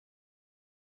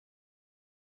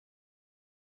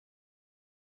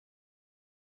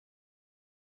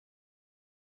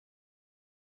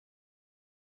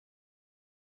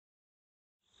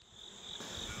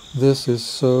This is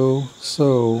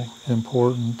so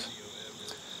important.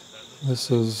 This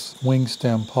is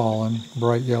wingstem pollen,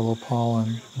 bright yellow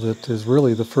pollen, that is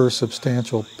really the first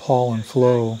substantial pollen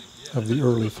flow of the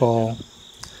early fall.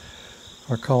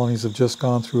 Our colonies have just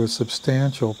gone through a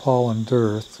substantial pollen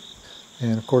dearth,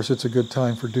 and of course it's a good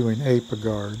time for doing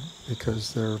apigard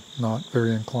because they're not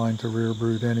very inclined to rear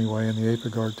brood anyway, and the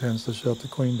apigard tends to shut the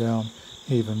queen down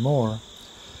even more.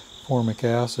 Formic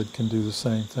acid can do the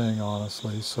same thing,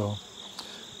 honestly,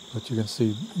 but you can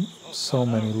see so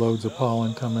many loads of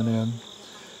pollen coming in.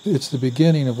 It's the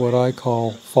beginning of what I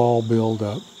call fall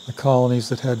buildup. The colonies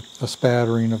that had a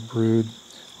spattering of brood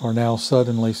are now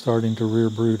suddenly starting to rear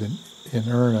brood in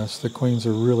earnest. The queens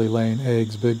are really laying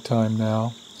eggs big time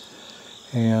now.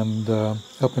 And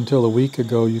up until a week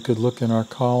ago, you could look in our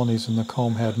colonies and the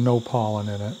comb had no pollen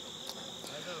in it.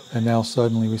 And now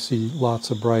suddenly we see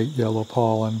lots of bright yellow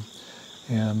pollen,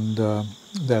 and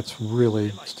that's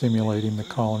really stimulating the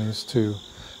colonies to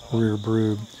rear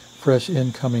brood. Fresh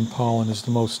incoming pollen is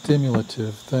the most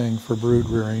stimulative thing for brood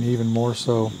rearing, even more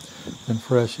so than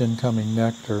fresh incoming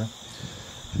nectar.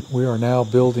 We are now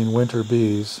building winter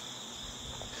bees.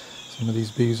 Some of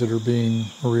these bees that are being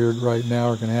reared right now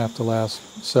are going to have to last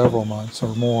several months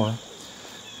or more.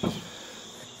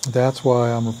 That's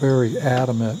why I'm very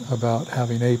adamant about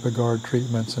having apigard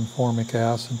treatments and formic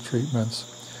acid treatments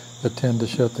that tend to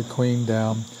shut the queen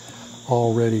down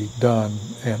already done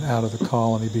and out of the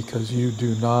colony, because you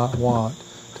do not want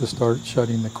to start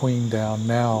shutting the queen down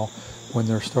now when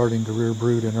they're starting to rear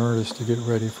brood in earnest to get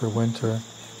ready for winter.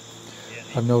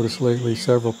 I've noticed lately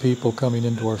several people coming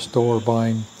into our store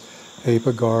buying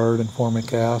apigard and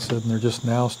formic acid, and they're just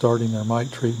now starting their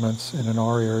mite treatments, and in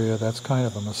our area that's kind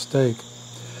of a mistake.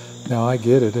 Now I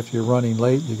get it, if you're running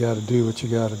late you got to do what you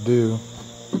got to do,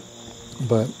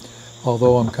 but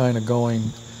although I'm kind of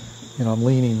going, I'm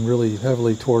leaning really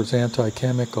heavily towards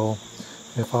anti-chemical,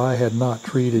 if I had not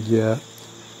treated yet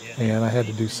and I had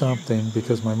to do something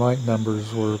because my mite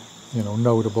numbers were,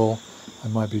 notable, I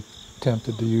might be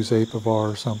tempted to use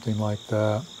Apivar or something like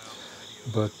that.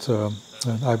 But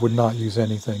I would not use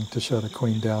anything to shut a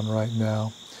queen down right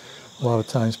now. A lot of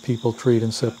times people treat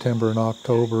in September and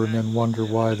October and then wonder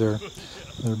why their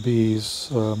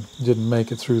bees didn't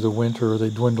make it through the winter, or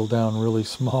they dwindle down really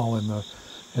small in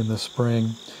the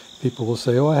spring. People will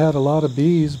say, oh, I had a lot of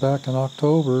bees back in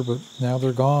October, but now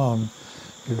they're gone.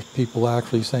 There's people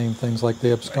actually saying things like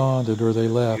they absconded or they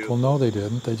left. Well, no, they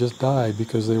didn't. They just died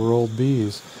because they were old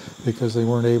bees, because they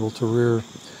weren't able to rear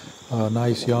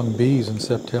nice young bees in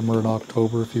September and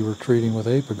October if you were treating with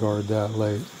apigard that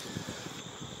late.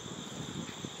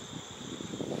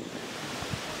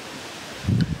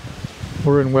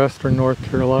 We're in western North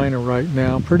Carolina right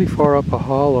now, pretty far up a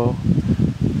hollow.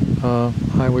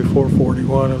 Highway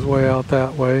 441 is way out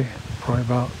that way, probably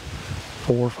about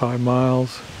 4 or 5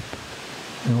 miles.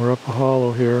 And we're up a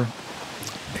hollow here.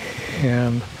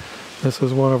 And this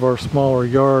is one of our smaller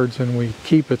yards, and we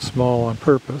keep it small on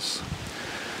purpose.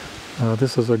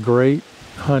 This is a great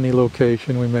honey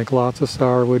location. We make lots of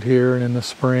sourwood here, and in the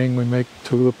spring we make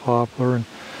tulip poplar and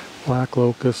black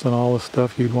locust and all the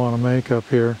stuff you'd want to make up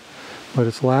here. But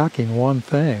it's lacking one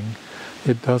thing.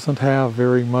 It doesn't have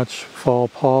very much fall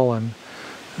pollen.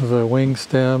 The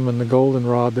wingstem and the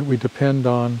goldenrod that we depend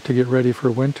on to get ready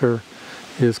for winter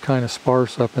is kind of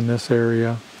sparse up in this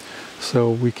area.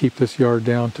 So we keep this yard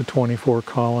down to 24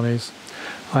 colonies.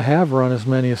 I have run as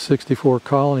many as 64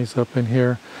 colonies up in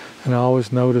here, and I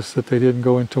always noticed that they didn't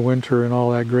go into winter in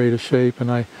all that great a shape,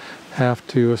 and I have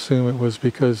to assume it was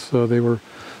because they were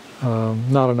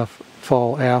not enough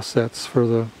fall assets for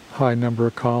the high number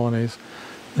of colonies.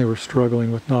 They were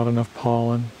struggling with not enough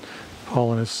pollen.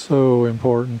 Pollen is so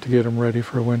important to get them ready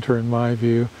for winter, in my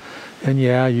view. And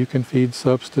yeah, you can feed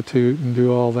substitute and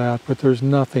do all that, but there's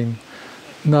nothing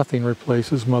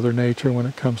replaces Mother Nature when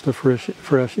it comes to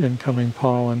fresh incoming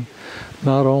pollen.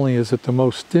 Not only is it the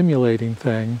most stimulating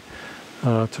thing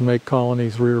to make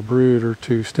colonies rear brood, or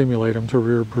to stimulate them to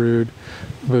rear brood,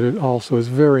 but it also is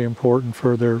very important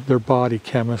for their body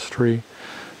chemistry.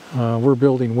 We're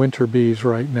building winter bees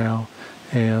right now,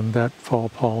 and that fall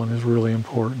pollen is really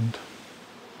important.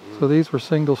 So these were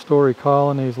single-story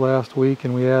colonies last week,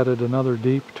 and we added another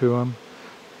deep to them,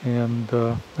 and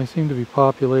they seem to be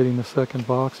populating the second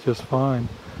box just fine.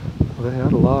 They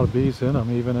had a lot of bees in them,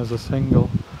 even as a single,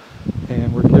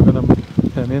 and we're giving them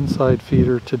an inside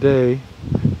feeder today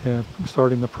and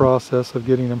starting the process of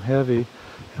getting them heavy.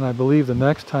 And I believe the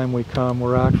next time we come,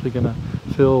 we're actually going to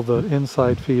fill the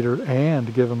inside feeder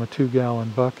and give them a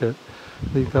 2-gallon bucket.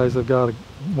 These guys have got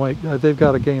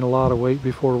to gain a lot of weight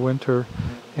before winter,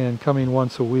 and coming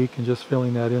once a week and just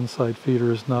filling that inside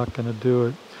feeder is not going to do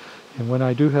it. And when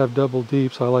I do have double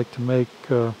deeps, I like to make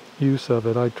use of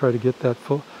it. I try to get that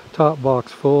top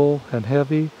box full and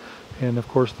heavy, and of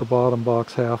course the bottom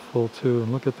box half full too.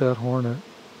 And look at that hornet.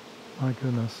 My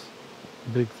goodness,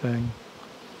 big thing.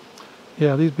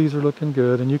 Yeah, these bees are looking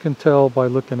good, and you can tell by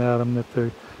looking at them that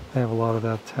they have a lot of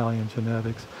that Italian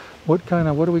genetics. What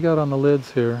do we got on the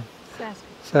lids here?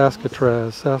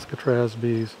 Saskatraz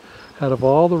bees. Out of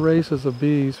all the races of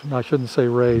bees, I shouldn't say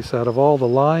race, out of all the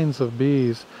lines of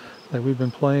bees that we've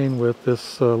been playing with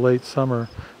this late summer,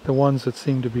 the ones that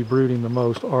seem to be brooding the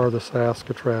most are the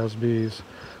Saskatraz bees,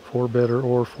 for better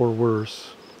or for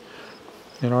worse.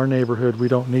 In our neighborhood, we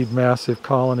don't need massive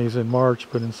colonies in March,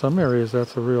 but in some areas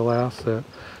that's a real asset.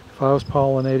 If I was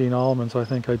pollinating almonds, I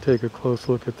think I'd take a close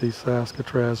look at these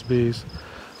Saskatraz bees.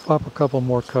 Pop a couple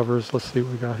more covers. Let's see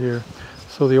what we got here.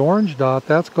 So the orange dot,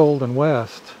 that's Golden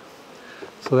West.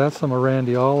 So that's some of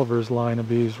Randy Oliver's line of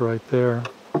bees right there.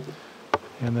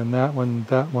 And then that one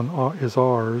is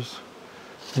ours.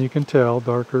 And you can tell,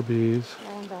 darker bees.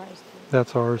 And ours too.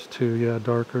 That's ours too, yeah,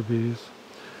 darker bees.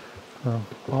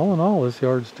 All in all, this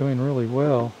yard's doing really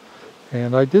well.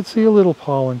 And I did see a little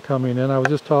pollen coming in. I was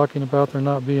just talking about there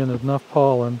not being enough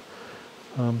pollen.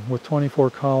 With 24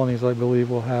 colonies, I believe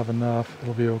we'll have enough.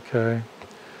 It'll be okay.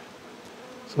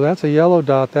 So that's a yellow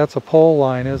dot. That's a pole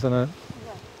line, isn't it?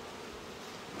 Yeah.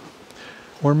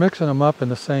 We're mixing them up in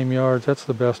the same yards. That's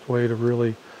the best way to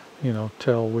really,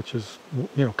 tell which is,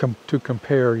 to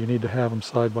compare. You need to have them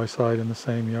side by side in the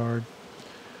same yard.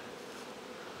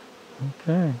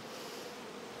 Okay.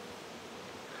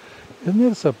 Isn't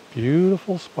this a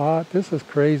beautiful spot? This is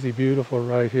crazy beautiful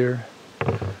right here.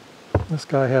 This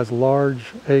guy has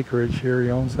large acreage here. He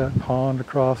owns that pond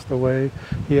across the way.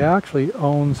 He actually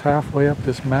owns halfway up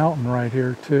this mountain right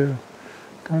here too.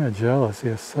 Kind of jealous. He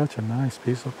has such a nice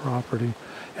piece of property.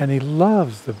 And he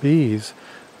loves the bees.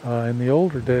 In the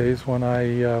older days when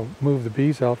I moved the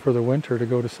bees out for the winter to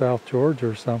go to South Georgia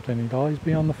or something, he'd always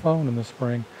be on the phone in the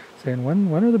spring saying,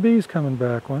 when are the bees coming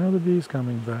back? When are the bees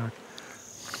coming back?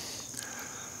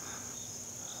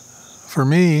 For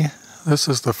me, this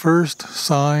is the first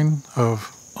sign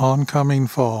of oncoming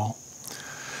fall,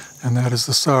 and that is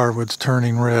the sourwoods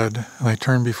turning red, and they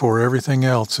turn before everything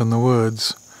else in the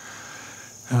woods.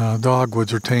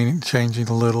 Dogwoods are changing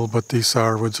a little, but these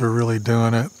sourwoods are really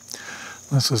doing it.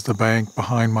 This is the bank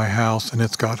behind my house, and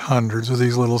it's got hundreds of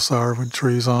these little sourwood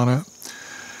trees on it.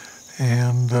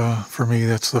 And for me,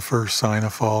 that's the first sign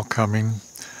of fall coming.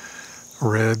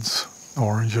 Reds,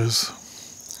 oranges.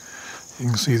 You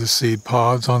can see the seed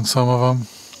pods on some of them.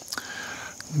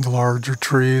 The larger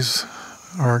trees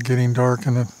are getting dark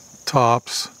in the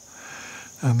tops,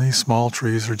 and these small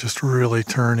trees are just really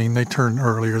turning. They turn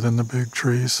earlier than the big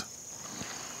trees.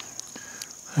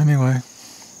 Anyway,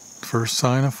 first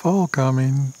sign of fall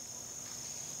coming.